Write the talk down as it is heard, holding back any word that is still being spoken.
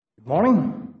Good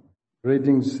morning.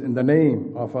 Greetings in the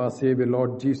name of our Savior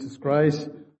Lord Jesus Christ.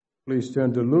 Please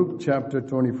turn to Luke chapter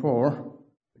 24.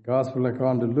 The Gospel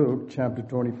according to Luke chapter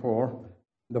 24.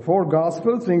 The four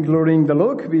Gospels, including the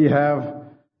Luke, we have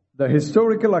the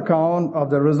historical account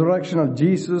of the resurrection of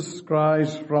Jesus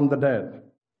Christ from the dead.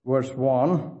 Verse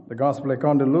 1. The Gospel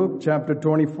according to Luke chapter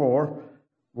 24,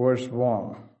 verse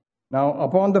 1. Now,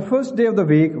 upon the first day of the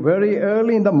week, very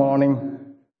early in the morning,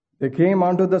 they came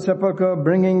unto the sepulchre,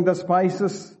 bringing the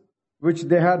spices which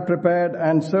they had prepared,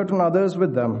 and certain others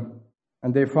with them.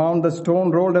 And they found the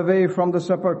stone rolled away from the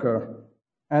sepulchre.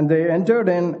 And they entered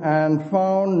in, and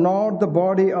found not the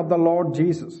body of the Lord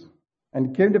Jesus. And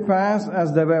it came to pass,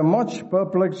 as they were much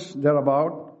perplexed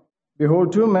thereabout,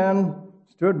 behold, two men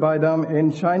stood by them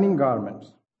in shining garments.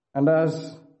 And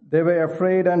as they were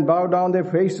afraid, and bowed down their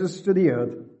faces to the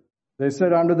earth, they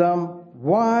said unto them,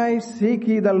 Why seek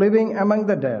ye the living among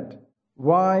the dead?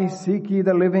 Why seek ye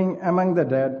the living among the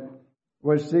dead?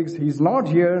 Verse 6, He is not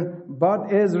here,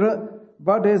 but is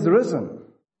risen.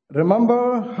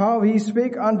 Remember how he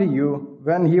spake unto you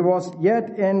when he was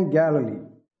yet in Galilee,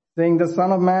 saying, The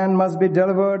Son of Man must be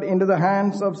delivered into the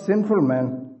hands of sinful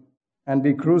men, and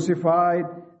be crucified,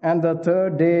 and the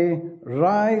third day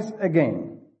rise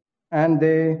again. And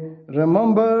they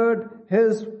remembered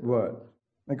his word.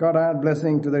 May God add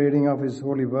blessing to the reading of His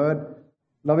holy word.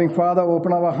 Loving Father,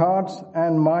 open our hearts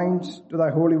and minds to Thy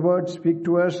holy word. Speak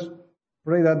to us.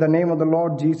 Pray that the name of the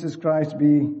Lord Jesus Christ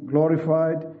be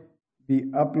glorified, be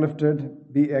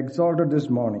uplifted, be exalted this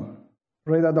morning.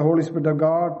 Pray that the Holy Spirit of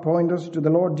God point us to the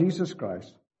Lord Jesus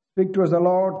Christ. Speak to us, the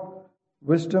Lord,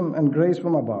 wisdom and grace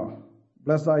from above.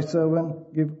 Bless Thy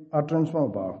servant, give utterance from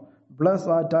above. Bless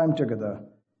our time together.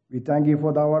 We thank You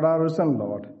for Thou art our risen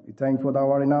Lord. We thank You for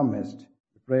Thou art in our midst.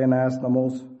 Pray and ask the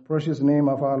most precious name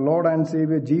of our Lord and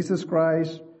Savior Jesus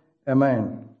Christ.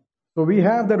 Amen. So we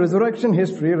have the resurrection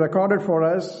history recorded for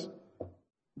us,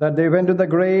 that they went to the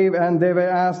grave and they were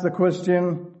asked the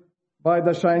question by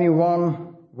the shining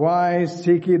one, Why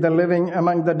seek ye the living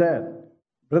among the dead?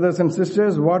 Brothers and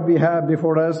sisters, what we have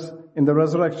before us in the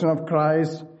resurrection of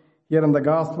Christ, here in the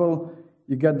gospel,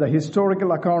 you get the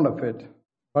historical account of it.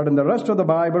 But in the rest of the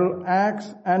Bible, Acts,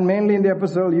 and mainly in the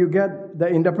epistle, you get the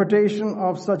interpretation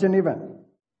of such an event.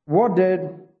 What did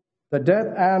the death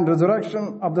and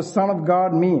resurrection of the Son of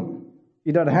God mean?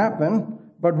 It had happened,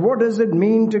 but what does it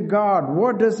mean to God?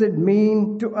 What does it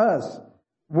mean to us?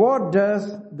 What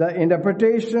does the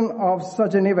interpretation of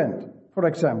such an event? For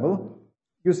example,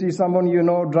 you see someone you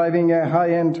know driving a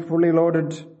high-end, fully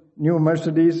loaded new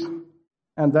Mercedes,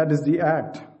 and that is the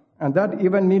act. And that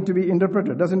even need to be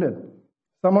interpreted, doesn't it?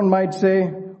 Someone might say,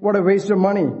 what a waste of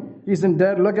money. He's in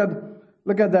debt. Look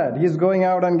at that. He's going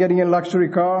out and getting a luxury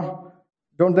car.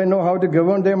 Don't they know how to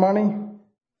govern their money?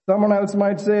 Someone else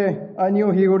might say, I knew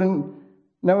he wouldn't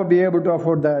never be able to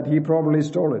afford that. He probably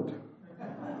stole it.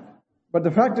 But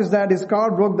the fact is that his car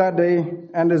broke that day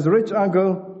and his rich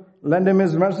uncle lent him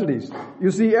his Mercedes. You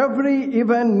see, every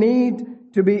event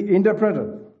need to be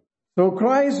interpreted. So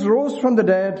Christ rose from the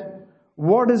dead.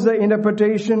 What is the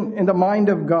interpretation in the mind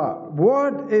of God?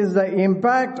 What is the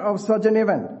impact of such an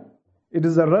event? It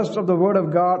is the rest of the Word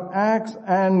of God, Acts,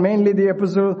 and mainly the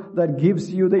epistle that gives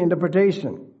you the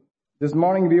interpretation. This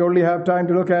morning we only have time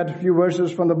to look at a few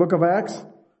verses from the book of Acts.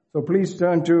 So please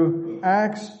turn to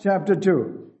Acts chapter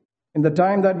 2. In the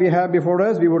time that we have before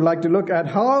us, we would like to look at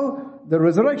how the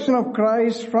resurrection of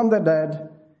Christ from the dead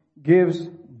gives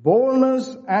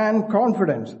boldness and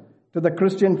confidence to the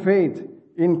Christian faith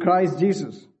in Christ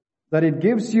Jesus. That it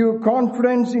gives you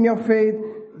confidence in your faith,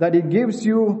 that it gives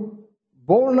you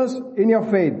boldness in your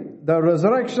faith. The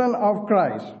resurrection of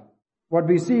Christ. What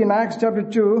we see in Acts chapter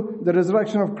 2, the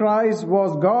resurrection of Christ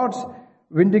was God's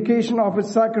vindication of His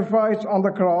sacrifice on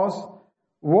the cross.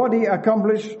 What He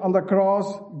accomplished on the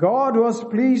cross. God was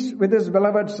pleased with His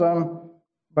beloved Son,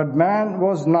 but man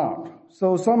was not.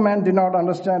 So some men did not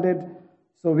understand it.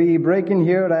 So we break in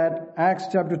here at Acts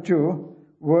chapter 2,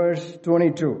 verse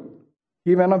 22.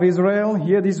 Ye men of Israel,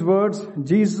 hear these words.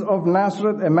 Jesus of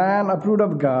Nazareth, a man approved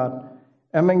of God,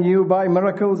 among you by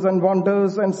miracles and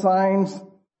wonders and signs,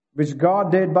 which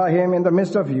God did by Him in the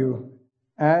midst of you,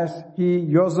 as ye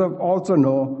yourself also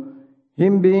know,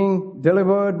 Him being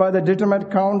delivered by the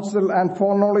determinate counsel and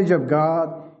foreknowledge of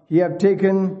God, He have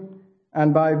taken,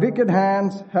 and by wicked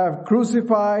hands have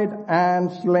crucified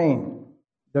and slain.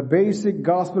 The basic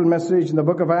gospel message in the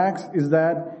book of Acts is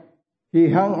that He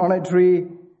hung on a tree,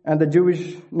 and the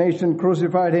Jewish nation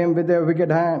crucified Him with their wicked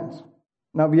hands.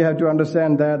 Now we have to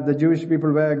understand that the Jewish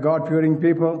people were God-fearing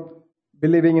people,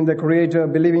 believing in the Creator,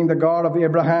 believing the God of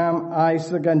Abraham,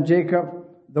 Isaac, and Jacob,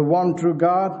 the one true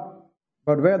God.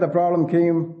 But where the problem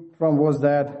came from was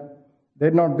that they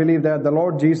did not believe that the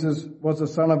Lord Jesus was the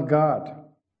Son of God.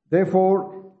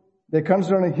 Therefore, they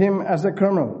considered him as a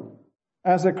criminal.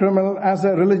 As a criminal, as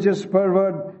a religious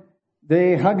pervert,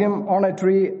 they hung him on a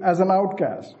tree as an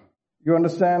outcast. You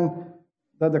understand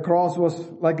that the cross was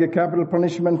like a capital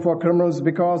punishment for criminals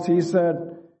because he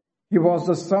said he was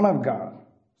the Son of God.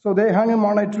 So they hung him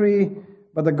on a tree,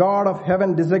 but the God of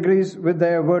heaven disagrees with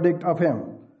their verdict of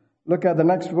him. Look at the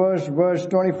next verse, verse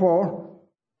 24.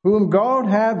 Whom God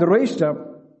hath raised up,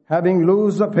 having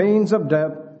loosed the pains of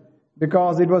death,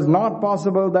 because it was not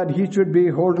possible that he should be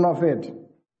holden of it.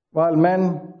 While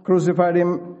men crucified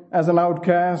him as an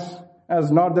outcast,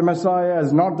 as not the Messiah,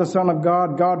 as not the Son of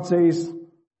God, God says,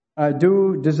 I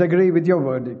do disagree with your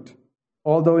verdict.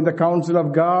 Although in the counsel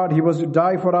of God, he was to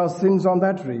die for our sins on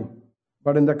that tree.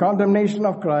 But in the condemnation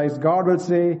of Christ, God will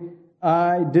say,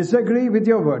 I disagree with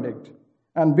your verdict.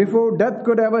 And before death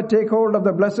could ever take hold of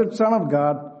the blessed Son of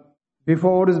God,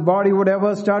 before his body would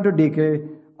ever start to decay,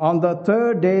 on the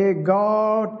third day,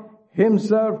 God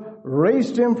himself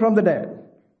raised him from the dead.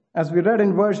 As we read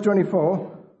in verse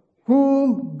 24,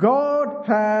 whom God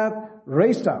hath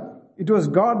raised up. It was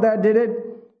God that did it.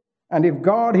 And if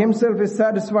God himself is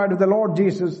satisfied with the Lord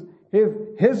Jesus, if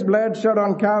his blood shed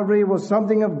on Calvary was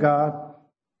something of God,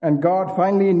 and God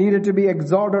finally needed to be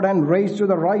exalted and raised to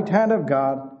the right hand of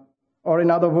God, or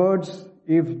in other words,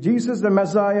 if Jesus the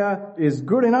Messiah is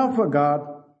good enough for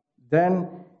God, then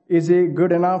is he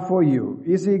good enough for you?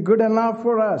 Is he good enough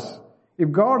for us?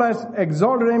 If God has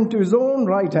exalted him to his own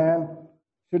right hand,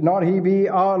 should not he be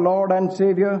our Lord and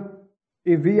Savior?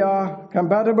 If we are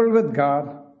compatible with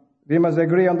God, we must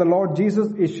agree on the Lord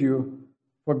Jesus issue.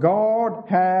 For God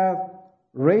hath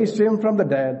raised him from the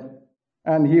dead,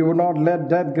 and he would not let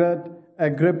death get a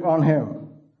grip on him.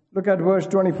 Look at verse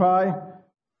 25.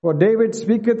 For David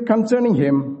speaketh concerning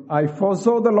him, I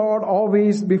foresaw the Lord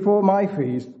always before my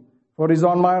face, for he is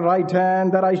on my right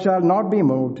hand, that I shall not be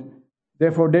moved.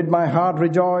 Therefore did my heart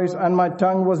rejoice, and my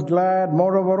tongue was glad.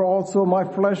 Moreover also my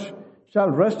flesh shall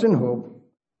rest in hope,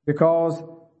 because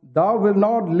thou wilt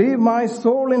not leave my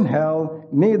soul in hell,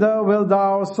 neither wilt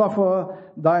thou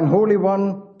suffer thine Holy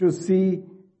One to see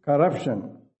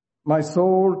corruption. My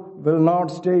soul will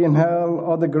not stay in hell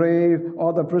or the grave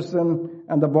or the prison,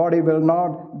 and the body will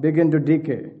not begin to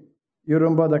decay. You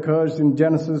remember the curse in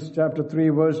Genesis chapter 3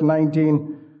 verse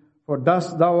 19. For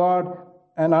dust thou art,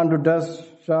 and unto dust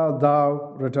shalt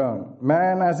thou return.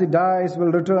 Man as he dies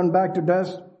will return back to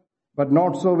dust, but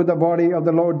not so with the body of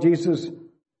the Lord Jesus.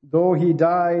 Though he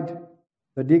died,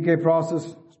 the decay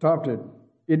process stopped it.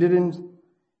 It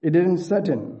didn't set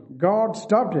in. God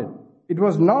stopped it. It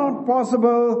was not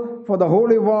possible for the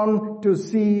Holy One to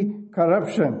see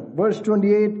corruption. Verse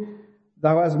 28,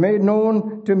 Thou hast made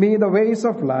known to me the ways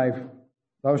of life.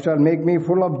 Thou shalt make me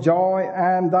full of joy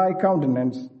and thy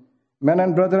countenance. Men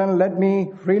and brethren, let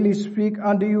me freely speak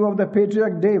unto you of the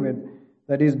patriarch David,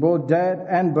 that is both dead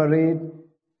and buried,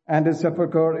 and his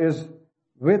sepulchre is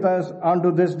with us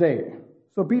unto this day.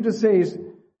 So Peter says,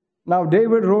 now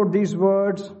David wrote these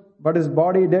words, but his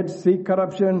body did see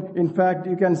corruption. In fact,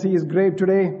 you can see his grave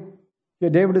today. Here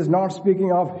David is not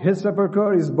speaking of his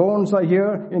sepulchre. His bones are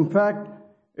here. In fact,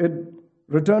 it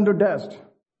returned to dust.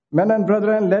 Men and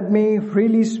brethren, let me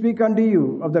freely speak unto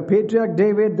you of the patriarch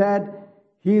David, that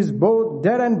he is both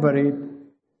dead and buried,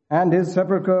 and his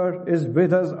sepulchre is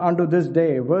with us unto this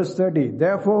day. Verse 30,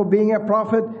 Therefore, being a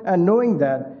prophet, and knowing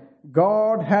that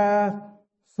God hath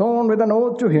sworn with an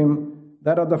oath to him,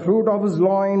 that of the fruit of his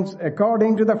loins,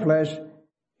 according to the flesh,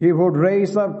 he would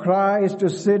raise up Christ to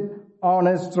sit on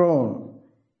his throne.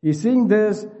 He, seeing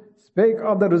this, spake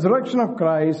of the resurrection of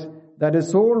Christ, that his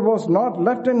soul was not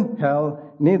left in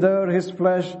hell, neither his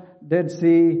flesh did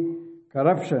see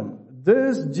corruption.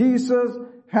 This Jesus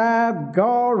hath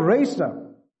God raised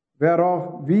up,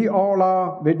 whereof we all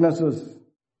are witnesses.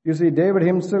 You see, David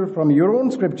himself, from your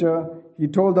own scripture, he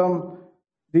told them,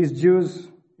 these Jews,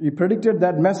 he predicted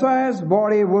that Messiah's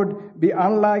body would be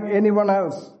unlike anyone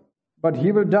else. But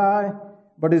he will die,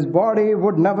 but his body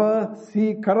would never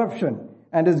see corruption,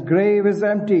 and his grave is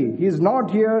empty. He is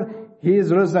not here, he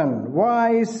is risen.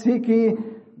 Why seek ye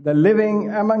the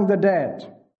living among the dead?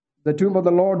 The tomb of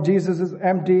the Lord Jesus is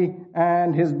empty,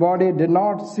 and his body did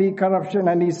not see corruption,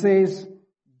 and he says,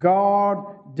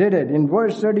 God did it. In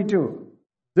verse 32,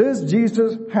 this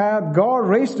Jesus hath God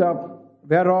raised up,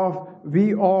 whereof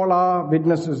we all are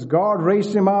witnesses. God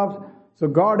raised him up, so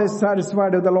God is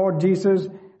satisfied with the Lord Jesus,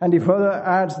 and he further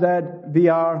adds that we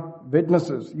are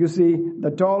witnesses. You see,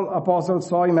 the 12 apostles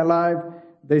saw him alive,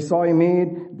 they saw him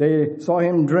eat, they saw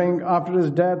him drink after his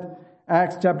death.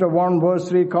 Acts chapter 1 verse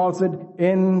 3 calls it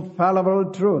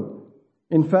infallible truth.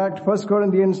 In fact, 1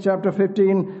 Corinthians chapter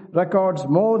 15 records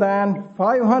more than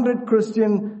 500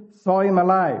 Christians saw him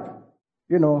alive.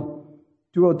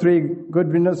 2 or 3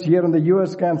 good witnesses here in the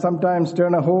U.S. can sometimes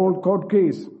turn a whole court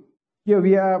case. Here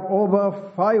we have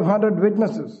over 500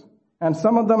 witnesses. And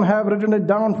some of them have written it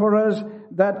down for us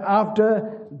that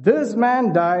after this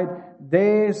man died,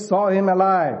 they saw him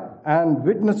alive. And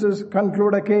witnesses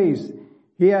conclude a case.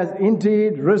 He has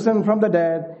indeed risen from the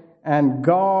dead, and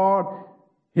God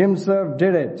himself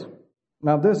did it.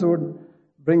 Now this would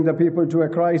bring the people to a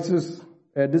crisis,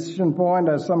 a decision point,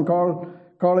 as some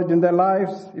call it in their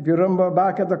lives. If you remember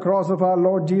back at the cross of our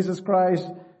Lord Jesus Christ,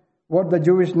 what the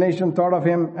Jewish nation thought of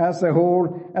him as a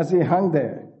whole as he hung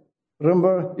there.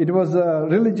 Remember, it was the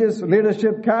religious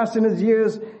leadership cast in his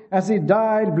ears as he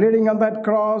died bleeding on that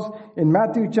cross. In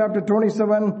Matthew chapter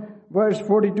 27, verse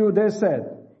 42, they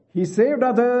said, he saved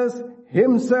others,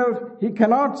 himself he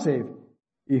cannot save.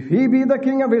 If he be the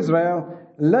King of Israel,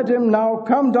 let him now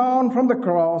come down from the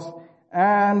cross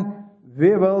and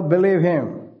we will believe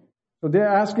him. So they're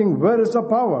asking, where is the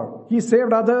power? He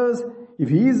saved others. If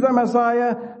he is the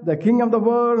Messiah, the King of the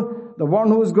world, the one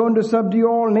who is going to subdue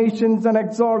all nations and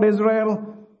exalt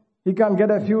Israel, he can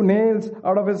get a few nails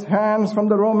out of his hands from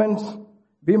the Romans.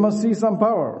 We must see some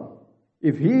power.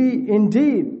 If he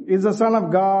indeed is the Son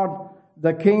of God,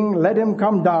 the King, let him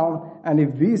come down. And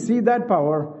if we see that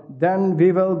power, then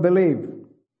we will believe.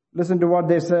 Listen to what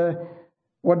they say.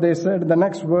 What they said in the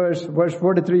next verse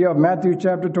 43 of Matthew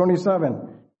chapter 27.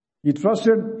 He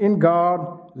trusted in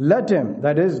God, let him,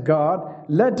 that is God,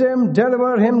 let him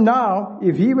deliver him now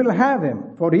if he will have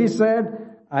him. For he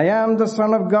said, I am the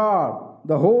Son of God.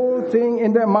 The whole thing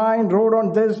in their mind wrote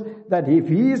on this, that if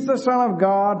he is the Son of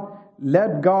God,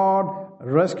 let God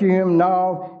rescue him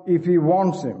now if he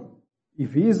wants him.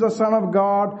 If he is the Son of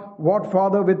God, what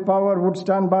father with power would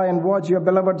stand by and watch your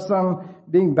beloved son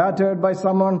being battered by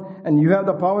someone and you have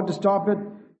the power to stop it?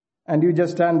 And you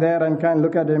just stand there and can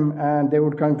look at him and they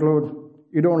would conclude,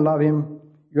 you don't love him,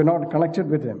 you're not connected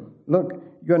with him. Look,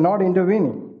 you're not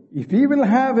intervening. If he will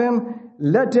have him,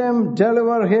 let him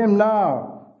deliver him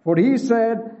now. For he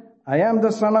said, I am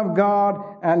the Son of God,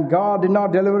 and God did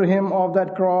not deliver him off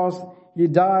that cross. He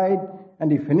died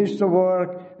and he finished the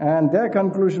work, and their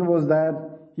conclusion was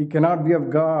that he cannot be of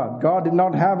God. God did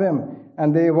not have him,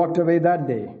 and they walked away that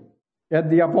day. Yet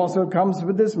the apostle comes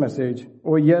with this message.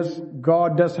 Oh yes,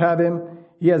 God does have him.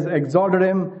 He has exalted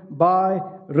him by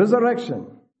resurrection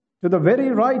to the very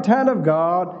right hand of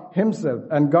God himself.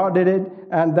 And God did it,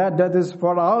 and that death is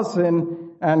for our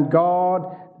sin, and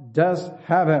God does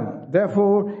have him.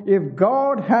 Therefore, if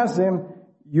God has him,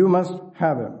 you must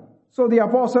have him. So the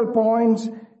apostle points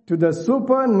to the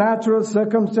supernatural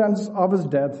circumstance of his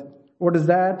death. What is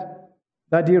that?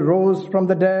 That he rose from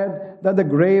the dead, that the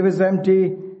grave is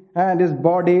empty, and his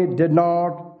body did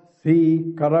not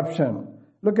see corruption.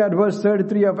 Look at verse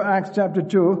 33 of Acts chapter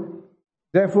 2.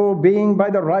 Therefore, being by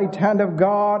the right hand of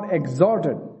God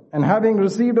exalted, and having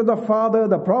received of the Father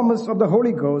the promise of the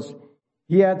Holy Ghost,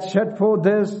 he hath shed forth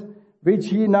this, which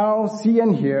ye now see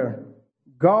and hear.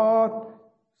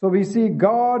 So we see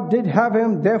God did have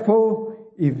him. Therefore,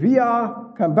 if we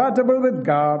are compatible with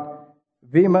God,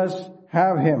 we must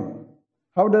have him.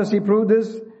 How does he prove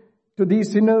this? To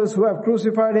these sinners who have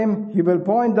crucified him, he will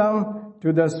point them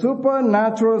to the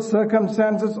supernatural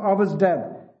circumstances of his death,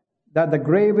 that the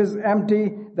grave is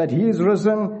empty, that he is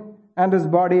risen, and his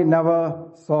body never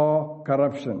saw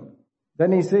corruption.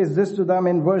 Then he says this to them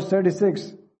in verse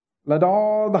 36, let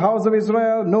all the house of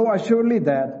Israel know assuredly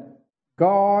that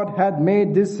God hath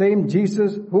made this same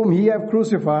Jesus, whom ye have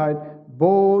crucified,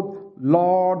 both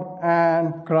Lord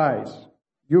and Christ.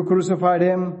 You crucified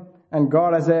him, and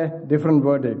God has a different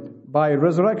verdict. By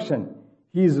resurrection,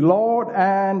 he is Lord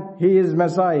and he is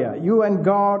Messiah. You and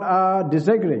God are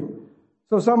disagreeing.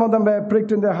 So some of them were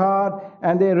pricked in their heart,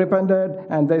 and they repented,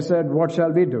 and they said, what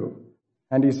shall we do?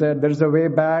 And he said, there is a way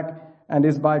back, and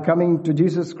it's by coming to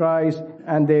Jesus Christ,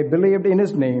 and they believed in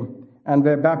his name, and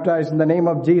were baptized in the name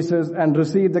of Jesus, and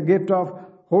received the gift of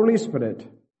Holy Spirit.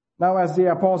 Now as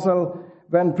the apostle,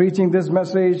 when preaching this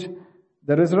message,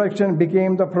 the resurrection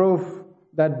became the proof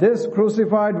that this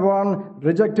crucified one,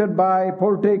 rejected by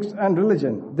politics and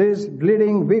religion, this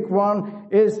bleeding weak one,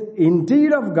 is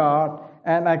indeed of God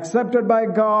and accepted by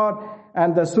God,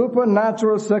 and the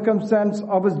supernatural circumstance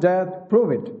of his death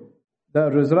prove it,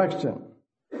 the resurrection.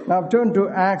 Now turn to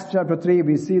Acts chapter 3,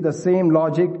 we see the same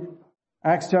logic.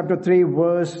 Acts chapter 3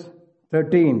 verse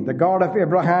 13. The God of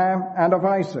Abraham and of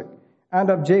Isaac and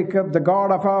of Jacob, the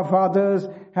God of our fathers,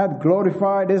 hath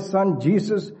glorified his son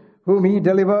Jesus, whom he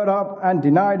delivered up and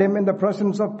denied him in the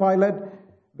presence of Pilate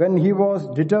when he was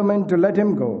determined to let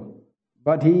him go.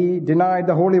 But he denied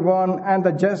the Holy One and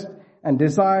the just, and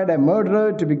desired a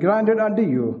murderer to be granted unto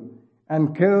you,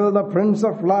 and killed the Prince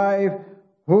of Life,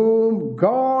 whom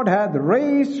God hath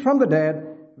raised from the dead,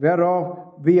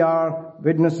 whereof we are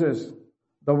witnesses.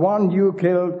 The one you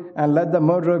killed, and let the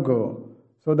murderer go,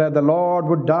 so that the Lord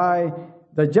would die,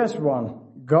 the just one.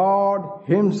 God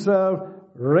himself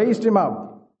raised him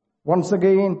up. Once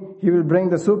again, he will bring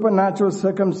the supernatural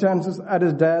circumstances at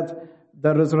his death,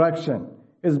 the resurrection.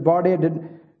 His body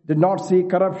did not see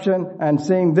corruption, and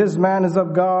saying, this man is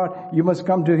of God, you must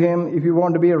come to him if you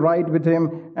want to be right with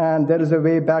him, and there is a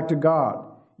way back to God.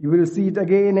 You will see it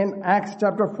again in Acts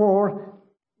chapter 4,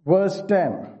 verse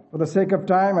 10. For the sake of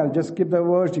time, I'll just skip the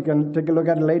verse. You can take a look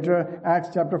at it later. Acts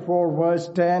chapter 4, verse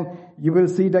 10. You will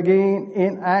see it again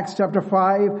in Acts chapter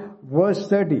 5, verse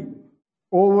 30.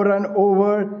 Over and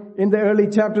over in the early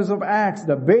chapters of Acts,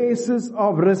 the basis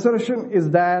of resurrection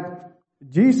is that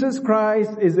Jesus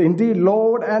Christ is indeed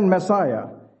Lord and Messiah.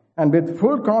 And with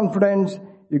full confidence,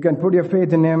 you can put your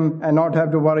faith in him and not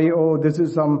have to worry, oh, this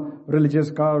is some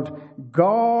religious cult.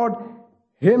 God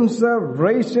himself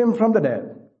raised him from the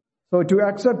dead. So to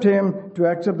accept him, to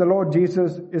accept the Lord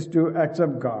Jesus, is to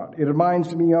accept God. It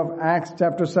reminds me of Acts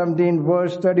chapter 17,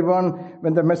 verse 31.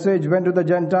 When the message went to the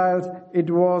Gentiles, it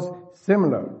was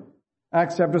similar.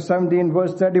 Acts chapter 17,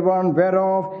 verse 31,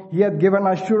 whereof he hath given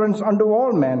assurance unto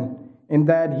all men, in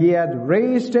that he hath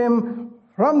raised him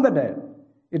from the dead.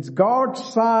 It's God's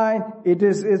sign, it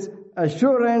is his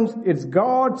assurance, it's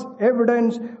God's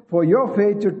evidence for your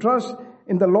faith to trust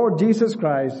in the Lord Jesus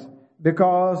Christ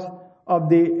because of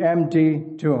the empty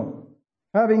tomb.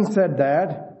 Having said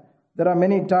that, there are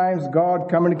many times God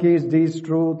communicates these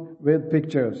truths with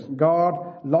pictures.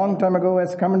 God, long time ago,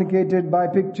 has communicated by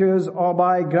pictures or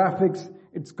by graphics.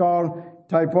 It's called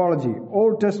typology.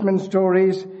 Old Testament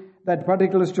stories, that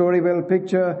particular story will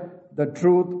picture the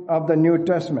truth of the New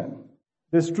Testament.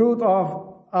 This truth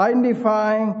of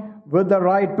identifying with the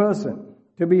right person,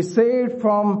 to be saved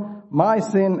from my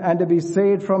sin and to be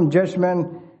saved from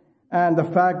judgment, and the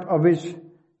fact of which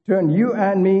turn you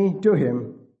and me to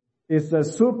him, is the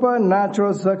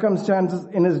supernatural circumstances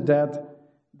in his death.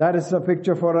 That is a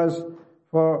picture for us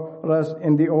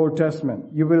in the Old Testament.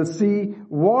 You will see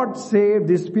what saved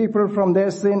these people from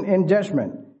their sin in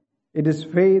judgment. It is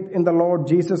faith in the Lord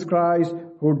Jesus Christ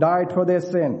who died for their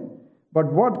sin.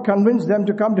 But what convinced them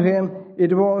to come to him?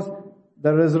 It was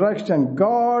the resurrection,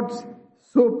 God's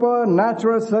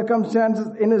supernatural circumstances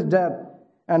in his death.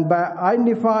 And by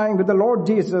identifying with the Lord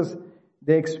Jesus,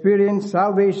 they experienced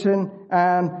salvation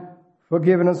and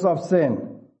forgiveness of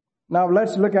sin. Now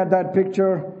let's look at that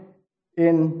picture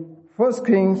in 1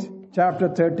 Kings chapter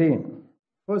 13.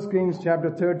 1 Kings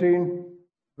chapter 13,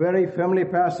 very familiar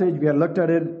passage. We have looked at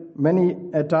it many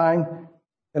a time.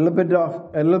 A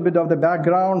little bit of the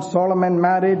background. Solomon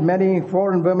married many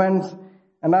foreign women,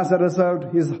 and as a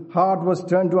result, his heart was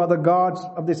turned to other gods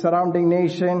of the surrounding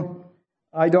nation.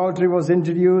 Idolatry was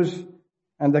introduced,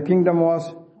 and the kingdom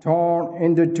was torn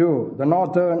into two, the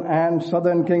northern and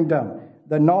southern kingdom.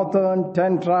 The northern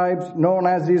 10 tribes, known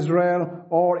as Israel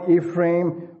or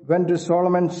Ephraim, went to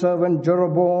Solomon's servant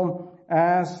Jeroboam,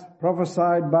 as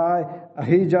prophesied by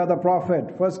Ahijah the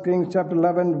prophet. 1 Kings chapter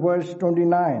 11, verse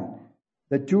 29.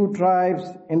 The 2 tribes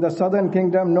in the southern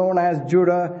kingdom, known as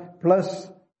Judah, plus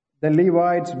the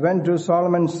Levites, went to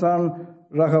Solomon's son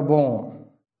Rehoboam.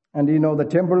 And the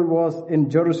temple was in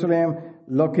Jerusalem,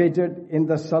 located in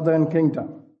the southern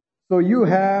kingdom. So you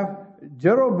have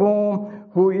Jeroboam,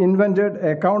 who invented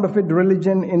a counterfeit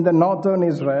religion in the northern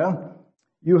Israel.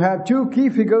 You have 2 key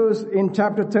figures in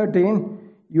chapter 13.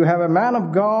 You have a man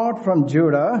of God from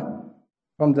Judah,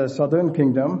 from the southern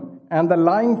kingdom, and the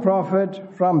lying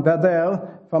prophet from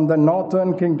Bethel, from the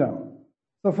northern kingdom.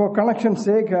 So for connection's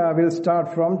sake, we'll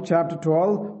start from chapter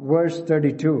 12, verse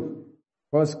 32.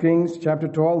 1 Kings chapter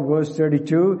 12, verse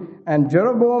 32. And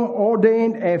Jeroboam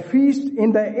ordained a feast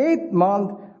in the 8th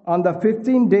month, on the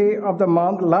 15th day of the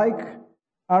month, like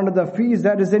unto the feast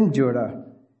that is in Judah.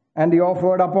 And he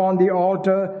offered upon the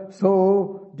altar,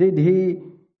 so did he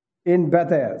in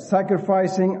Bethel,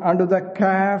 sacrificing unto the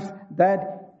calves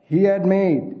that he had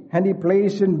made. And he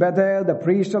placed in Bethel the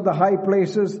priest of the high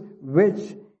places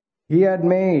which he had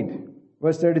made.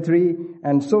 Verse 33,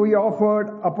 and so he offered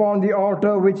upon the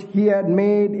altar which he had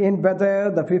made in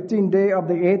Bethel the 15th day of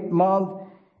the 8th month,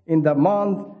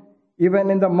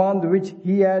 even in the month which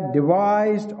he had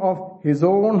devised of his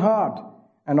own heart,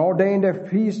 and ordained a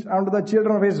feast unto the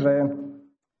children of Israel.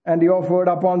 And he offered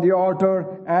upon the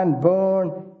altar and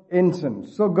burned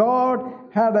incense. So God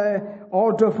had an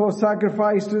altar for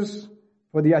sacrifices,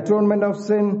 for the atonement of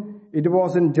sin. it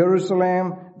was in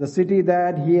Jerusalem, the city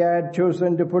that he had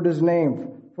chosen to put his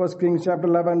name. 1 Kings chapter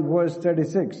 11 verse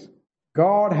 36.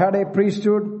 God had a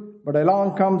priesthood, but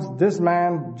along comes this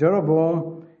man,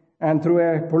 Jeroboam, and through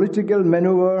a political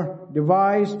maneuver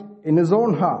devised in his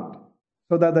own heart,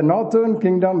 so that the northern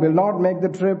kingdom will not make the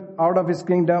trip out of his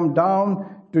kingdom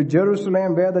down to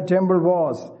Jerusalem where the temple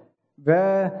was,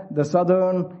 where the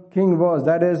southern king was,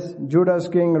 that is Judah's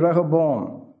king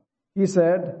Rehoboam. He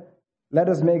said, let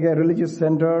us make a religious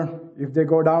center. If they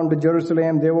go down to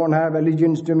Jerusalem, they won't have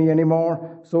allegiance to me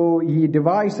anymore. So he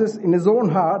devises in his own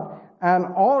heart an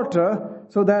altar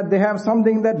so that they have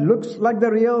something that looks like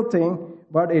the real thing,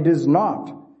 but it is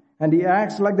not. And he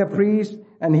acts like the priest,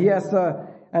 and he has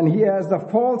the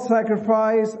false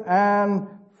sacrifice and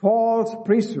false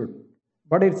priesthood.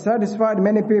 But it satisfied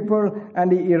many people,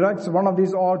 and he erects one of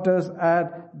these altars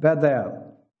at Bethel.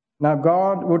 Now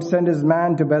God would send his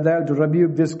man to Bethel to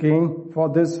rebuke this king for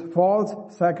this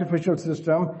false sacrificial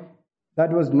system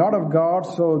that was not of God.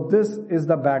 So this is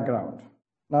the background.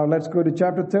 Now let's go to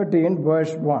chapter 13,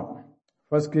 verse 1.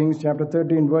 1 Kings chapter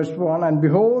 13, verse 1. And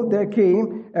behold, there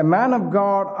came a man of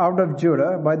God out of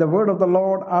Judah by the word of the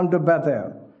Lord unto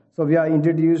Bethel. So we are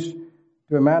introduced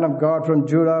to a man of God from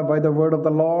Judah by the word of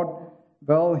the Lord.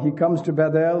 Well, he comes to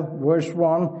Bethel, verse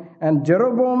 1, and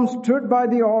Jeroboam stood by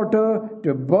the altar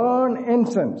to burn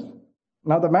incense.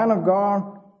 Now the man of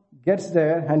God gets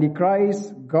there and he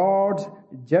cries God's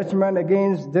judgment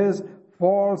against this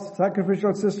false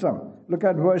sacrificial system. Look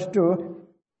at verse 2.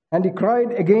 And he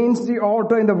cried against the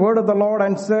altar in the word of the Lord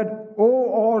and said, O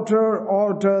altar,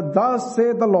 altar, thus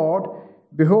saith the Lord,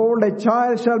 behold, a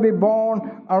child shall be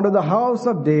born unto the house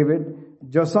of David,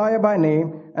 Josiah by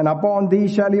name, and upon thee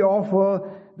shall he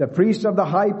offer the priest of the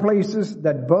high places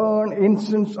that burn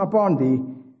incense upon thee,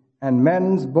 and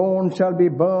men's bones shall be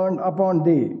burned upon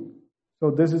thee.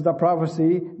 So this is the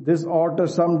prophecy. This altar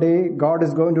someday, God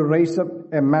is going to raise up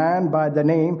a man by the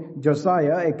name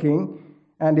Josiah, a king,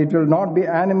 and it will not be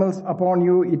animals upon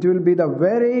you. It will be the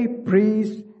very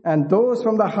priests and those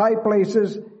from the high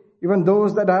places, even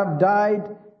those that have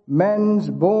died. Men's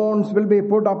bones will be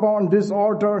put upon this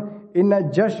altar in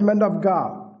a judgment of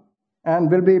God,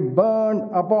 and will be burned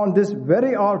upon this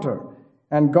very altar.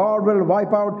 And God will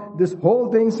wipe out this whole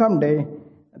thing someday.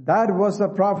 That was a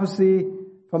prophecy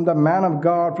from the man of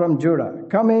God from Judah.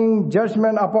 Coming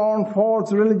judgment upon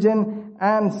false religion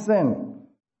and sin.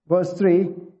 Verse 3,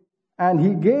 and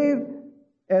he gave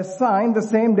a sign the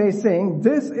same day, saying,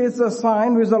 this is a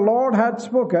sign which the Lord had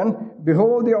spoken.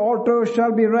 Behold, the altar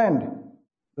shall be rent.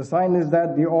 The sign is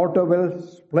that the altar will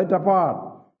split apart,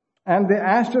 and the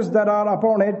ashes that are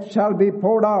upon it shall be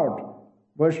poured out.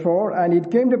 Verse 4, and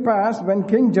it came to pass when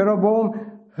King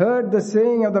Jeroboam heard the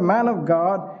saying of the man of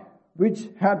God, which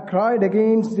had cried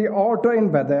against the altar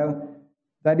in Bethel,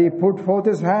 that he put forth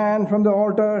his hand from the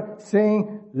altar,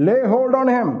 saying, lay hold on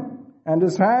him. And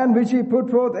his hand which he put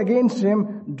forth against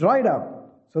him dried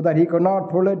up, so that he could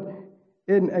not pull it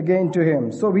in again to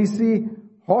him. So we see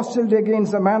hostility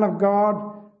against the man of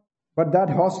God, but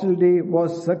that hostility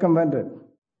was circumvented.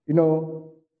 You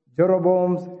know,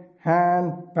 Jeroboam's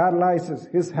hand paralyzes.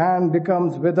 His hand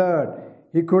becomes withered.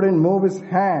 He couldn't move his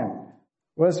hand.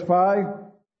 Verse 5,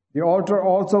 the altar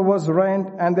also was rent,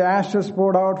 and the ashes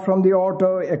poured out from the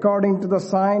altar, according to the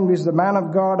sign which the man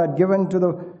of God had given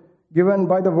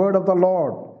by the word of the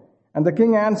Lord. And the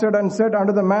king answered and said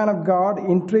unto the man of God,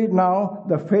 entreat now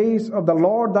the face of the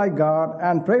Lord thy God,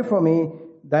 and pray for me,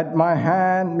 that my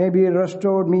hand may be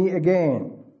restored me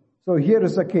again. So here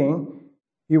is the king.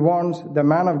 He wants the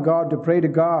man of God to pray to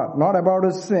God, not about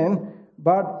his sin,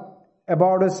 but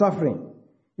about his suffering.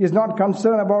 He is not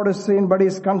concerned about his sin, but he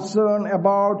is concerned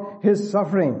about his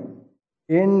suffering.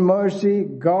 In mercy,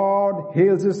 God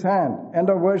heals his hand. End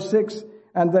of verse 6.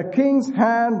 And the king's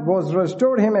hand was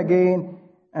restored him again,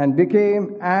 and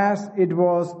became as it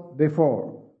was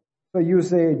before. So you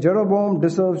say Jeroboam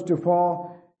deserves to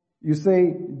fall. You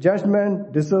say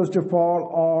judgment deserves to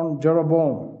fall on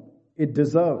Jeroboam. It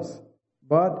deserves.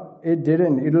 But it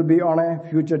didn't. It will be on a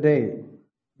future day.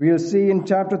 We'll see in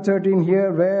chapter 13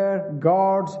 here where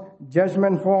God's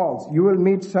judgment falls. You will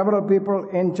meet several people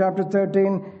in chapter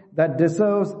 13 that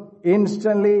deserves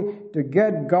instantly to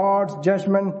get God's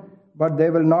judgment, but they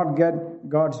will not get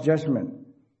God's judgment.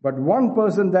 But one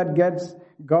person that gets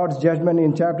God's judgment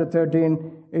in chapter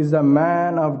 13 is the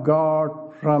man of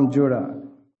God from Judah.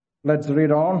 Let's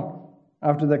read on.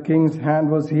 After the king's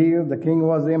hand was healed, the king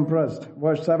was impressed.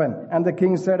 Verse 7, and the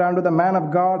king said unto the man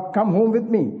of God, come home with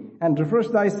me, and refresh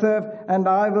thyself, and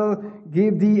I will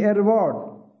give thee a reward.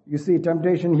 You see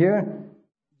temptation here.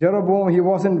 Jeroboam, he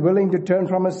wasn't willing to turn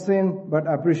from his sin, but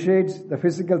appreciates the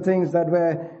physical things that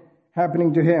were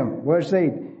happening to him. Verse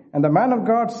 8, and the man of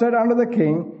God said unto the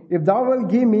king, if thou wilt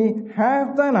give me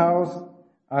half thine house,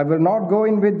 I will not go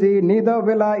in with thee, neither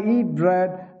will I eat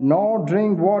bread, nor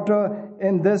drink water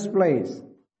in this place.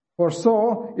 For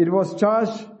so it was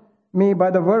charged me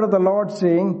by the word of the Lord,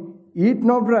 saying, eat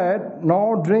no bread,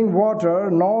 nor drink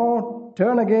water, nor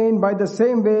turn again by the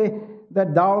same way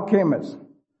that thou camest.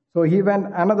 So he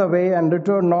went another way and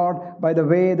returned not by the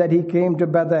way that he came to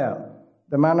Bethel.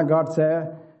 The man of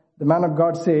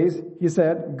God says, he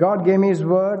said, God gave me his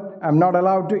word. I'm not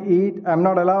allowed to eat. I'm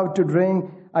not allowed to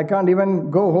drink. I can't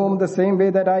even go home the same way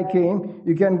that I came.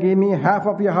 You can give me half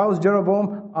of your house,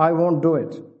 Jeroboam. I won't do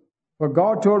it. For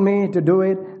God told me to do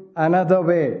it another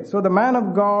way. So the man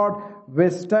of God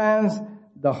withstands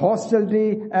the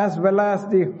hostility as well as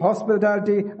the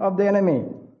hospitality of the enemy.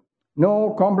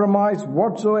 No compromise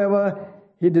whatsoever.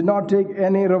 He did not take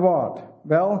any reward.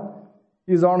 Well,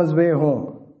 he's on his way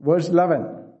home. Verse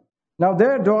 11. Now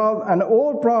there dwelt an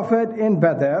old prophet in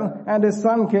Bethel, and his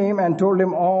son came and told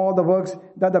him all the works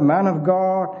that the man of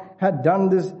God had done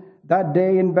that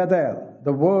day in Bethel.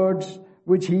 The words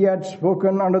which he had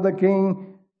spoken unto the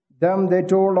king, them they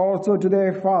told also to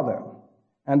their father.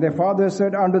 And their father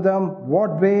said unto them,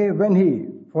 what way went he?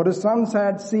 For his sons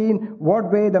had seen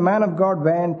what way the man of God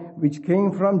went, which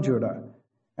came from Judah.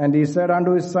 And he said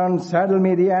unto his sons, saddle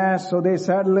me the ass. So they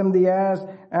saddled him the ass,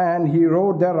 and he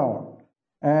rode thereon.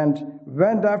 And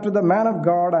went after the man of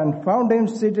God, and found him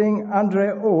sitting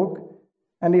under an oak.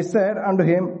 And he said unto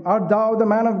him, art thou the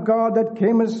man of God that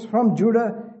camest from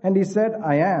Judah? And he said,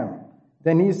 I am.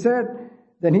 Then he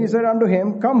said unto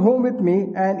him, come home with me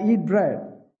and eat bread.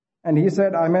 And he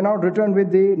said, I may not return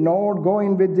with thee, nor go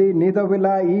in with thee, neither will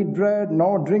I eat bread,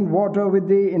 nor drink water with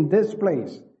thee in this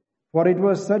place. For it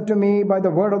was said to me by the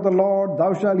word of the Lord,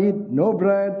 thou shalt eat no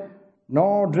bread,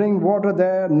 nor drink water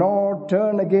there, nor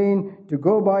turn again to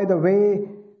go by the way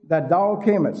that thou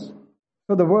camest.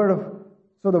 So the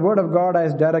word of God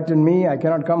has directed me. I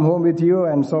cannot come home with you,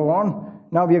 and so on.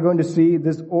 Now we are going to see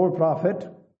this old prophet.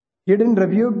 He didn't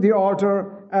rebuke the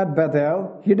altar at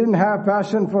Bethel. He didn't have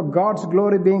passion for God's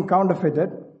glory being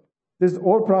counterfeited. This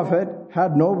old prophet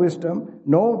had no wisdom,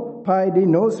 no piety,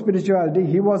 no spirituality.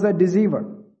 He was a deceiver.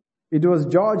 It was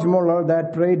George Muller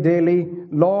that prayed daily,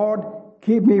 Lord,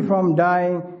 keep me from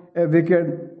dying a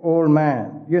wicked old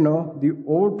man. You know, the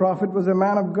old prophet was a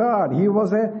man of God. He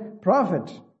was a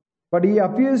prophet. But he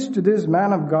appeals to this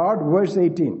man of God, verse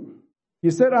 18. He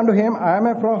said unto him, I am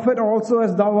a prophet also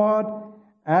as thou art.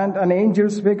 And an angel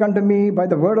spake unto me by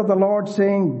the word of the Lord,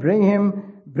 saying, bring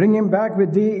him back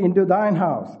with thee into thine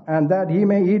house, and that he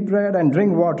may eat bread and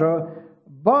drink water.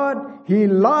 But he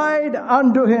lied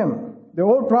unto him. The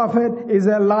old prophet is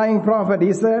a lying prophet.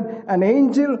 He said, an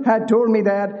angel had told me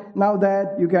that, now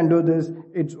that you can do this,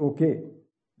 it's okay.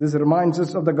 This reminds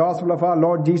us of the gospel of our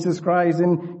Lord Jesus Christ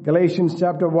in Galatians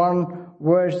chapter 1,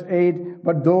 verse 8.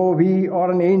 But though we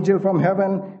or an angel from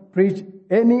heaven preach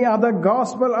any other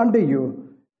gospel unto you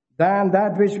than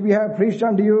that which we have preached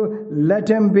unto you, let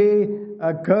him be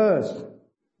accursed.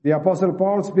 The Apostle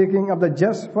Paul, speaking of the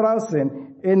just for our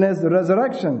sin in his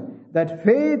resurrection, that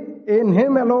faith in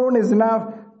him alone is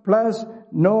enough, plus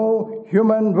no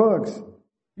human works.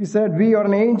 He said, we or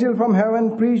an angel from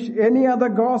heaven preach any other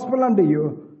gospel unto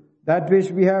you, that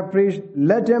which we have preached,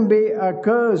 let him be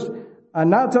accursed,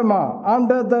 anathema,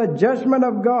 under the judgment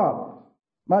of God.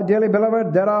 My dearly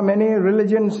beloved, there are many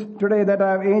religions today that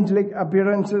have angelic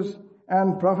appearances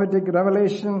and prophetic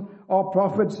revelation, or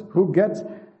prophets who get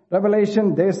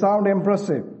revelation. They sound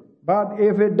impressive. But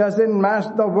if it doesn't match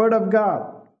the word of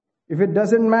God, if it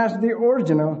doesn't match the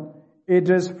original, it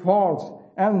is false.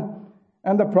 And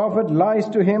the prophet lies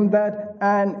to him that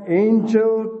an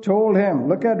angel told him.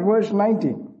 Look at verse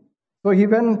 19. So he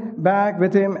went back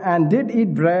with him and did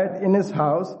eat bread in his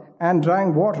house and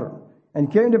drank water. And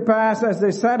came to pass, as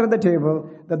they sat at the table,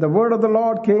 that the word of the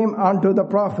Lord came unto the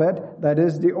prophet, that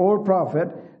is the old prophet,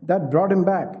 that brought him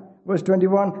back. Verse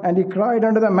 21, and he cried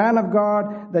unto the man of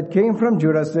God that came from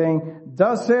Judah, saying,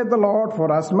 thus saith the Lord,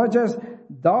 for as much as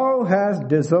thou hast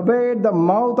disobeyed the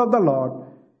mouth of the Lord,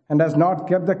 and hast not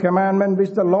kept the commandment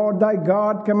which the Lord thy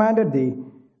God commanded thee,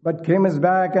 but camest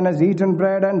back and hast eaten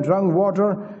bread and drunk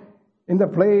water in the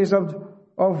place of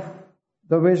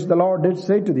the which the Lord did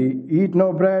say to thee, eat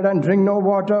no bread and drink no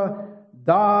water,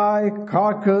 thy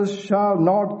carcass shall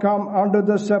not come under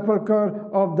the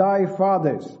sepulchre of thy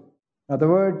fathers. In other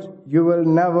words, you will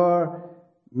never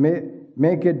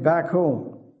make it back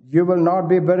home. You will not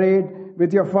be buried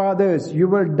with your fathers. You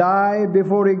will die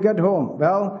before you get home.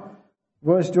 Well,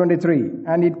 verse 23,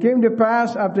 and it came to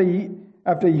pass after he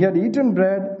had eaten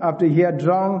bread, after he had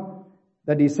drunk,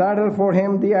 that he saddled for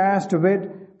him the ass to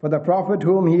wit, for the prophet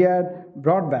whom he had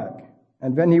brought back.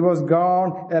 And when he was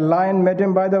gone, a lion met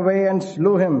him by the way and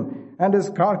slew him, and his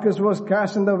carcass was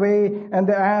cast in the way, and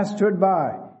the ass stood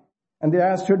by. And the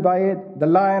ass stood by it. The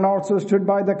lion also stood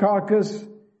by the carcass.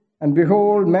 And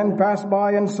behold, men passed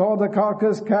by and saw the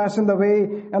carcass cast in the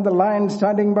way, and the lion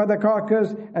standing by the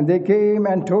carcass. And they came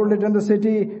and told it in the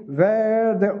city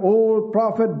where the old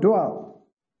prophet dwelt.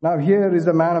 Now here is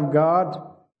the man of God,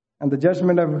 and the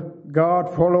judgment of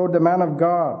God followed the man of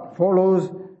God,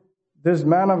 follows this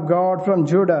man of God from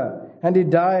Judah, and he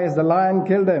dies. The lion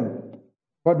killed him.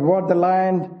 But what the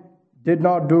lion did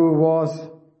not do was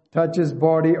touch his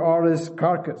body or his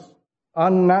carcass.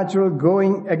 Unnatural,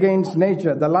 going against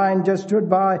nature. The lion just stood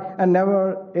by and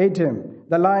never ate him.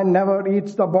 The lion never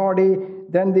eats the body,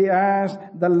 then the ass.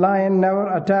 The lion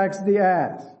never attacks the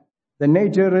ass. The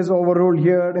nature is overruled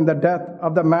here in the death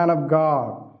of the man of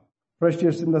God.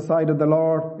 Precious in the sight of the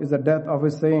Lord is the death of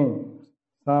his saints.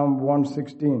 Psalm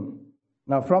 116.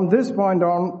 Now from this point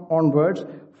onwards,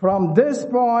 from this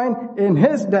point in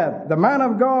his death, the man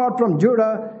of God from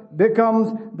Judah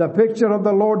becomes the picture of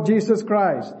the Lord Jesus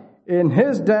Christ. In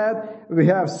his death, we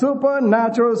have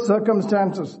supernatural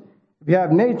circumstances. We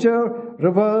have nature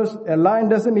reversed. A lion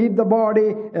doesn't eat the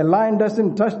body. A lion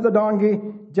doesn't touch the donkey.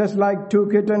 Just like two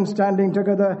kittens standing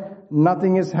together,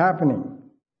 nothing is happening.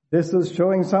 This is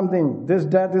showing something. This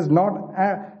death is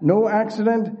no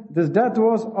accident. This death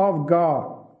was of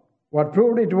God. What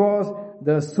proved it was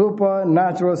the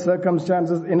supernatural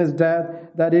circumstances in his death,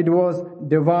 that it was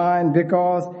divine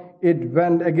because it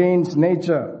went against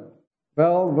nature.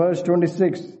 Well, verse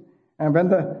 26, and when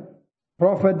the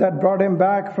prophet that brought him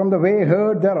back from the way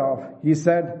heard thereof, he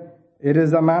said, it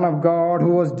is a man of God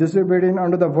who was disobedient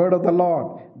unto the word of the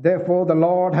Lord. Therefore the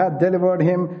Lord hath delivered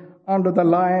him unto the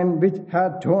lion which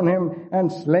had torn him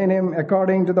and slain him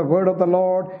according to the word of the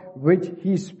Lord which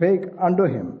he spake unto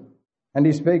him. And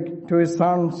he spake to his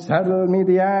son, saddle me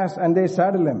the ass, and they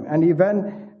saddled him. And he went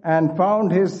and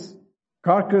found his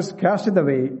carcass cast in the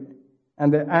way,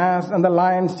 and the ass and the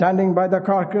lion standing by the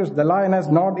carcass. The lion has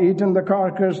not eaten the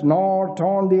carcass, nor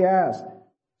torn the ass.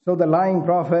 So the lying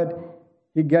prophet,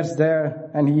 he gets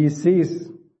there and he sees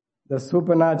the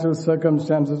supernatural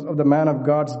circumstances of the man of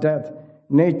God's death.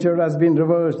 Nature has been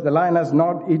reversed. The lion has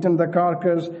not eaten the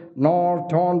carcass, nor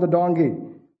torn the donkey.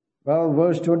 Well,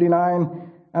 verse 29,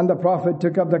 and the prophet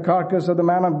took up the carcass of the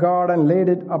man of God and laid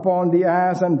it upon the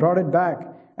ass and brought it back.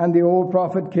 And the old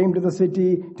prophet came to the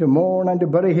city to mourn and to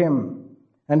bury him.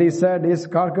 And he said his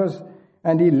carcass,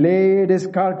 and he laid his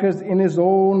carcass in his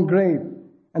own grave.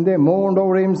 And they mourned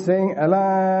over him, saying,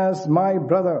 alas, my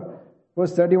brother.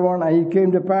 Verse 31, and it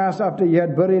came to pass after he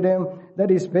had buried him, that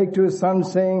he spake to his son,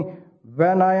 saying,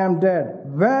 when I am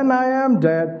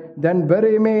dead, then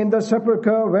bury me in the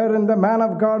sepulchre wherein the man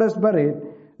of God is buried.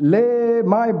 Lay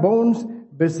my bones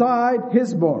beside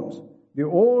his bones. The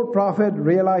old prophet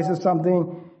realizes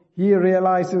something. He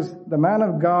realizes the man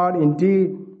of God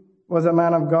indeed was a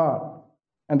man of God.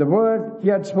 And the word he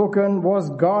had spoken was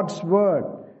God's word.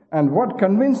 And what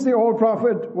convinced the old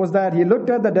prophet was that he looked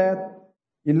at the death.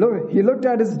 He looked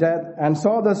at his death and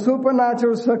saw the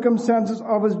supernatural circumstances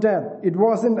of his death. It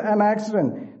wasn't an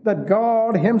accident that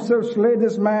God himself slayed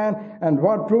this man. And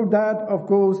what proved that, of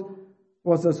course,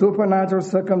 was the supernatural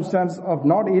circumstance of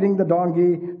not eating the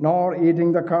donkey nor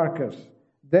eating the carcass.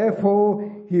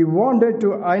 Therefore, he wanted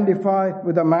to identify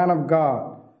with the man of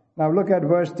God. Now look at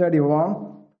verse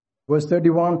 31. Verse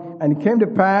 31, and it came to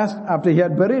pass after he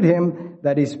had buried him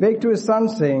that he spake to his son,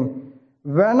 saying,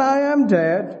 when I am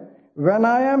dead,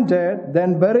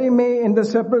 then bury me in the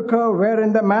sepulchre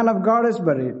wherein the man of God is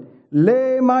buried.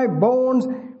 Lay my bones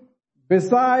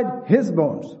beside his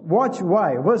bones. Watch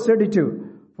why. Verse 32.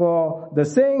 For the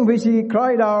saying which he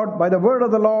cried out by the word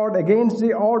of the Lord against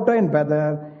the altar in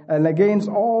Bethel, and against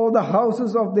all the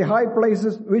houses of the high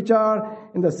places which are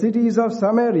in the cities of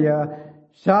Samaria,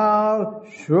 shall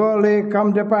surely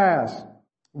come to pass.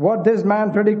 What this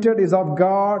man predicted is of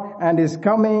God and is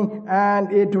coming,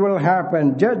 and it will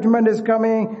happen. Judgment is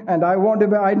coming, and I want to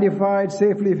be identified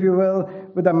safely, if you will,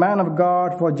 with the man of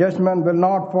God, for judgment will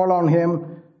not fall on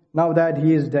him now that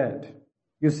he is dead.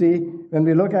 You see, when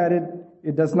we look at it,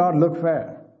 it does not look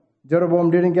fair. Jeroboam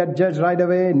didn't get judged right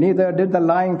away, neither did the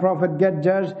lying prophet get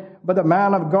judged, but the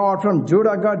man of God from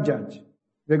Judah got judged.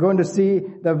 We're going to see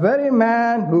the very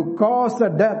man who caused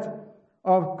his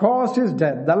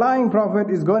death, the lying prophet,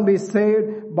 is going to be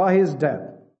saved by his death.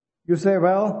 You say,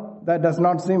 well, that does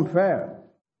not seem fair.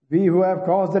 We who have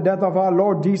caused the death of our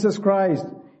Lord Jesus Christ,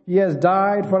 he has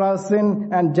died for our sin,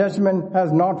 and judgment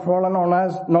has not fallen on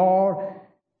us, nor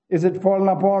is it fallen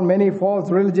upon many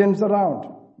false religions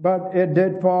around. but it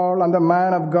did fall on the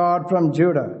man of God from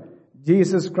Judah,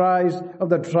 Jesus Christ of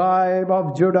the tribe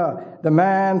of Judah, the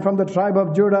man from the tribe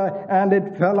of Judah, and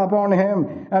it fell upon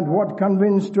him. And what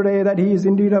convinced today that he is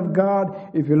indeed of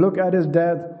God? If you look at his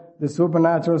death, the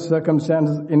supernatural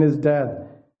circumstances in his death.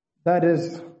 That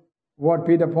is what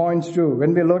Peter points to.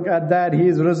 When we look at that, he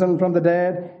is risen from the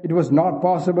dead. It was not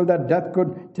possible that death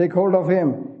could take hold of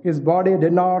him. His body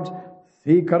did not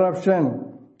see corruption.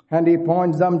 And he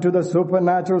points them to the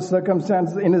supernatural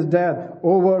circumstances in his death,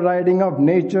 overriding of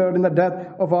nature in the death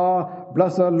of our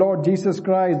blessed Lord Jesus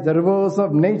Christ, the reverse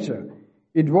of nature.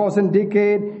 It was in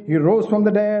decay. He rose from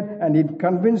the dead, and he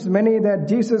convinced many that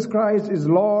Jesus Christ is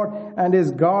Lord and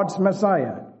is God's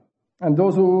Messiah. And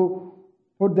those who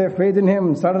put their faith in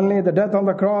him, suddenly the death on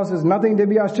the cross is nothing to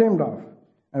be ashamed of.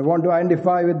 I want to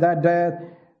identify with that death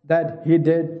that he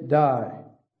did die.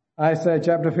 Isaiah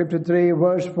chapter 53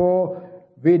 verse 4,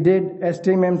 we did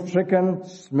esteem him stricken,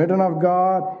 smitten of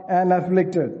God, and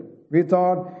afflicted. We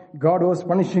thought God was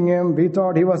punishing him. We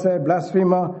thought he was a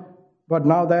blasphemer. But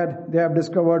now that they have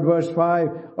discovered verse 5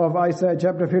 of Isaiah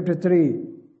chapter 53,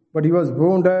 but he was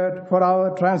wounded for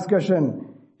our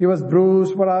transgression. He was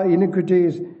bruised for our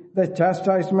iniquities. The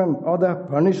chastisement or the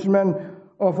punishment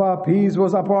of our peace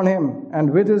was upon him.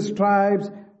 And with his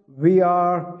stripes we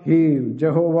are healed.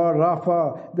 Jehovah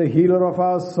Rapha, the healer of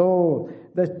our soul.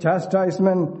 The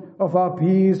chastisement of our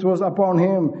peace was upon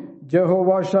him.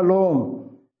 Jehovah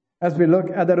Shalom. As we look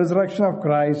at the resurrection of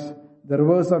Christ, the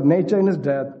reverse of nature in his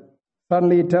death,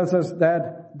 suddenly it tells us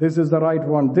that this is the right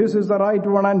one. This is the right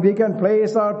one, and we can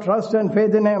place our trust and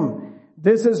faith in him.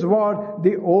 This is what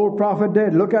the old prophet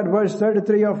did. Look at verse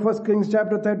 33 of 1 Kings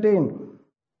chapter 13.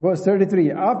 Verse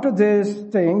 33. After this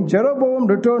thing, Jeroboam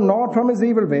returned not from his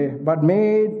evil way, but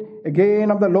made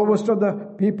again of the lowest of the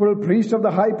people priest of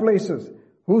the high places.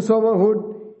 Whosoever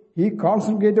would, he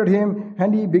consecrated him,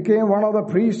 and he became one of the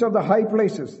priests of the high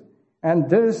places. And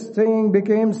this thing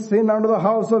became sin unto the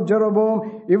house of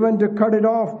Jeroboam, even to cut it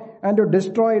off and to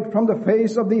destroy it from the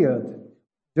face of the earth.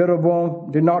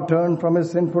 Jeroboam did not turn from his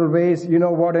sinful ways. You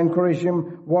know what encouraged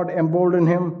him, what emboldened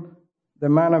him? The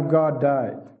man of God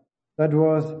died. That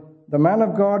was the man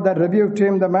of God that rebuked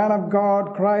him. The man of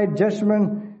God cried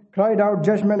out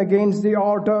judgment against the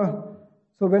altar.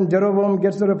 So when Jeroboam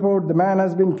gets the report, the man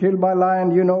has been killed by lion,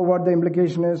 you know what the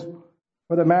implication is.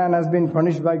 For the man has been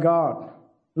punished by God.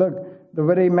 Look, the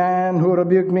very man who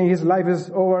rebuked me, his life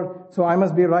is over, so I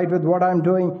must be right with what I'm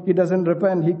doing. He doesn't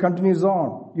repent. He continues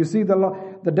on. You see,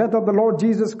 the death of the Lord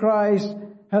Jesus Christ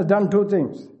has done two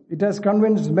things. It has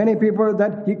convinced many people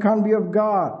that he can't be of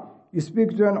God. You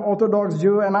speak to an Orthodox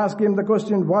Jew and ask him the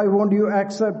question, why won't you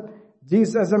accept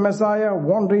Jesus as a Messiah?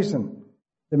 One reason.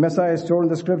 The Messiah is told in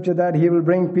the scripture that he will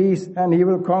bring peace and he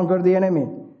will conquer the enemy.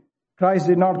 Christ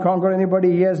did not conquer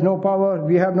anybody. He has no power.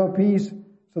 We have no peace.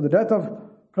 So the death of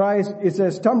Christ is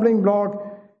a stumbling block,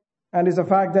 and is a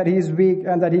fact that he is weak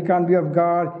and that he can't be of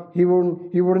God. He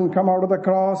wouldn't come out of the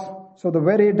cross. So the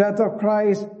very death of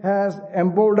Christ has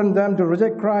emboldened them to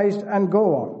reject Christ and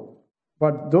go on.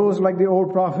 But those like the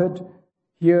old prophet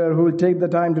here who will take the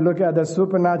time to look at the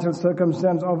supernatural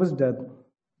circumstance of his death,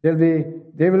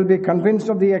 they will be convinced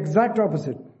of the exact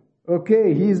opposite.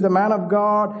 Okay, he is the man of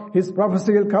God. His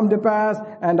prophecy will come to pass,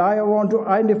 and I want to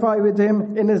identify with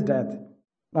him in his death.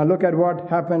 Now look at what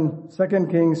happened. 2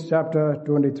 Kings chapter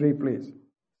 23, please.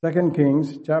 2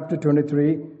 Kings chapter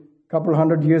 23. Couple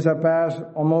hundred years have passed.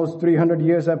 Almost 300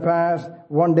 years have passed.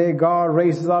 One day God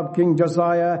raises up King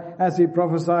Josiah as he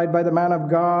prophesied by the man of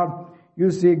God.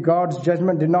 You see, God's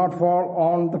judgment did not fall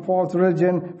on the false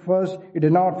religion. First, it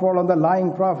did not fall on the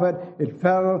lying prophet. It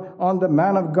fell on the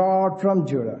man of God from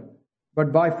Judah.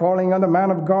 But by falling on the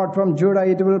man of God from Judah,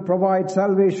 it will provide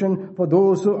salvation for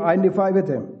those who identify with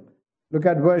him. Look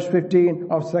at verse 15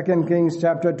 of 2 Kings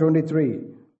chapter 23.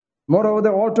 Moreover,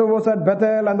 the altar was at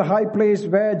Bethel, and the high place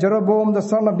where Jeroboam the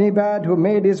son of Nebat, who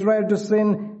made Israel to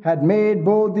sin, had made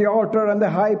both the altar and the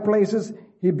high places.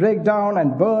 He brake down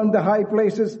and burned the high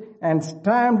places, and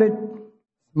stamped it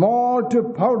small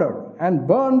to powder, and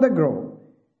burned the grove.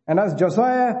 And as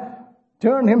Josiah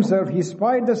turned himself, he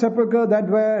spied the sepulchre that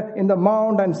were in the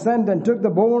mound, and sent and took the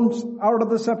bones out of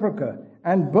the sepulchre,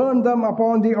 and burned them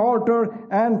upon the altar,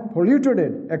 and polluted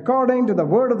it, according to the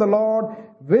word of the Lord,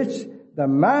 which the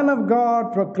man of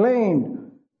God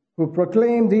proclaimed, who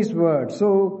proclaimed these words.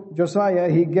 So Josiah,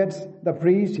 he gets the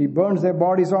priests, he burns their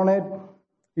bodies on it.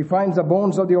 He finds the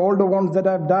bones of the older ones that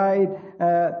have died,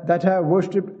 that have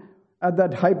worshipped at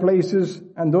that high places,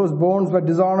 and those bones were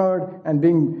dishonored and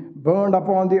being burned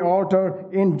upon the altar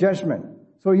in judgment.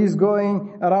 So he's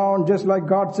going around, just like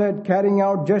God said, carrying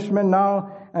out judgment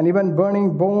now, and even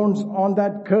burning bones on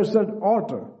that cursed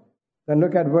altar. Then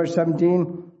look at verse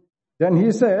 17. Then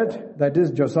he said, that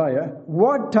is Josiah,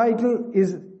 what title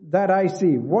is that I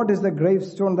see? What is the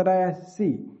gravestone that I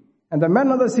see? And the men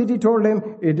of the city told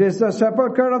him, it is the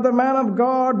sepulchre of the man of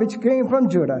God which came from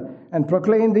Judah, and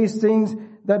proclaimed these things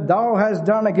that thou hast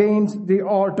done against the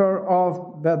altar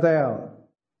of Bethel.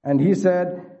 And he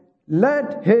said,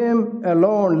 let him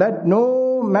alone, let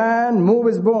no man move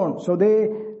his bones. So they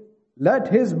let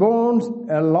his bones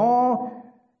alone,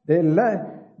 they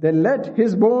let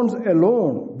his bones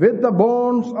alone with the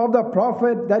bones of the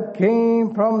prophet that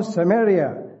came from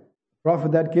Samaria.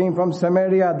 Prophet that came from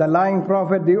Samaria, the lying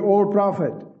prophet, the old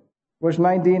prophet. Verse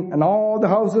 19, and all the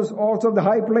houses also of the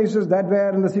high places that were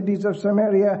in the cities of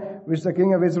Samaria, which the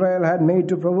king of Israel had made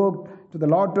to provoke to the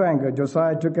Lord to anger,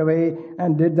 Josiah took away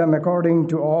and did them according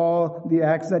to all the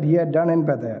acts that he had done in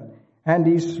Bethel. And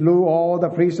he slew all the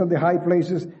priests of the high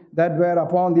places that were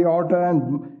upon the altar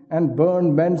and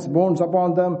burned men's bones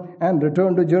upon them and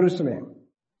returned to Jerusalem.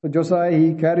 So Josiah,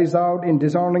 he carries out in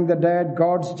dishonoring the dead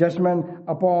God's judgment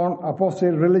upon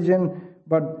apostate religion,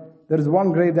 but there is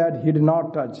one grave that he did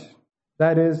not touch.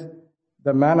 That is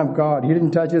the man of God. He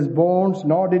didn't touch his bones,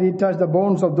 nor did he touch the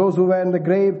bones of those who were in the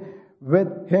grave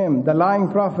with him, the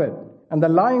lying prophet. And the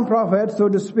lying prophet, so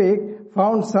to speak,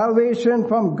 found salvation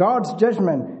from God's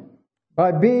judgment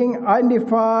by being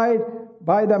identified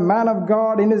by the man of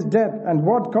God in his death. And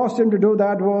what caused him to do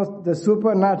that was the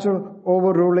supernatural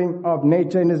overruling of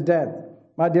nature in his death.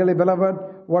 My dearly beloved,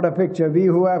 what a picture. We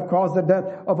who have caused the death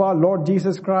of our Lord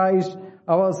Jesus Christ,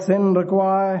 our sin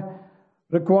required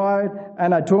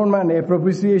an atonement, a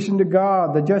propitiation to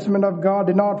God. The judgment of God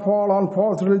did not fall on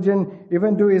false religion,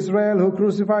 even to Israel who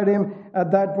crucified him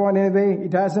at that point anyway.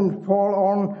 It hasn't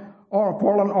fallen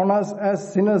on us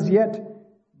as sinners yet,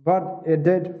 but it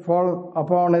did fall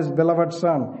upon his beloved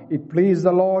Son. It pleased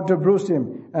the Lord to bruise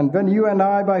him. And when you and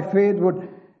I by faith would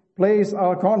place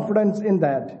our confidence in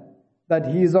that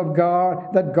he is of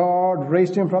God, that God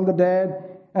raised him from the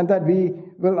dead, and that we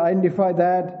will identify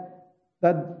that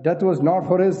death was not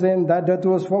for his sin, that death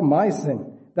was for my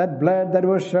sin. That blood that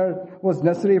was shed was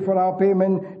necessary for our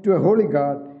payment to a holy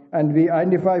God, and we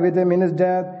identify with him in his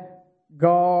death.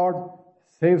 God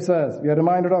saves us. We are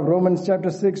reminded of Romans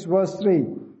chapter 6 verse 3.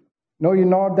 Know ye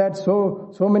not that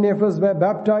so many of us were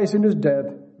baptized into his death,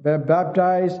 were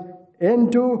baptized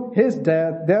into his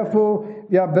death. Therefore,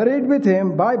 we are buried with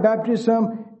him by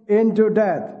baptism into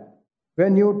death.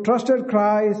 When you trusted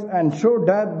Christ and showed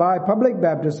death by public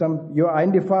baptism, you are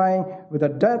identifying with the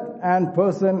death and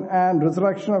person and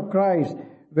resurrection of Christ.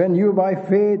 When you by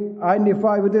faith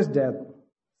identify with his death,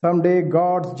 someday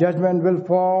God's judgment will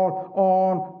fall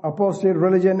on apostate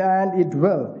religion, and it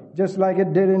will, just like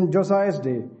it did in Josiah's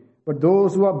day. But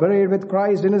those who are buried with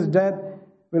Christ in his death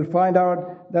will find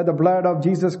out that the blood of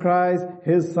Jesus Christ,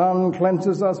 his Son,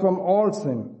 cleanses us from all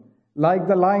sin. Like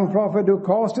the lying prophet who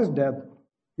caused his death,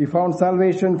 he found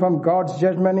salvation from God's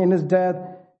judgment in his death.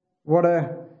 What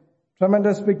a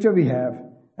tremendous picture we have.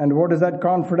 And what is that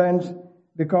confidence?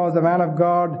 Because the man of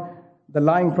God, the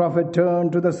lying prophet,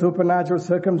 turned to the supernatural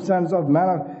circumstance of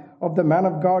the man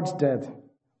of God's death.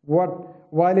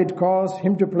 While it caused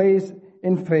him to place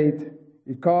in faith,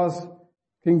 it caused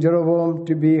King Jeroboam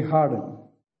to be hardened.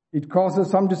 It causes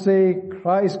some to say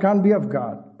Christ can't be of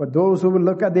God. But those who will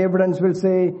look at the evidence will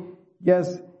say,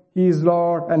 yes, he is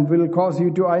Lord, and will cause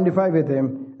you to identify with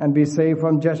him and be saved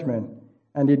from judgment.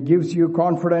 And it gives you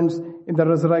confidence in the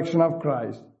resurrection of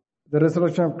Christ. The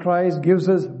resurrection of Christ gives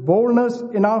us boldness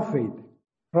in our faith.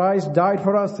 Christ died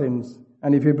for our sins,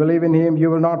 and if you believe in him, you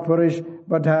will not perish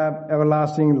but have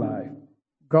everlasting life.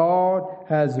 God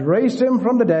has raised him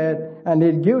from the dead, and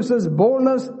it gives us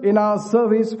boldness in our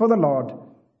service for the Lord.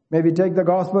 May we take the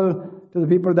gospel to the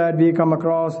people that we come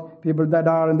across, people that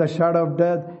are in the shadow of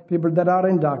death, people that are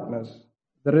in darkness.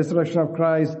 The resurrection of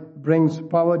Christ brings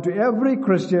power to every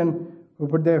Christian who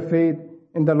put their faith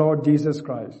in the Lord Jesus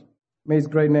Christ. May his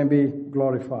great name be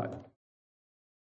glorified.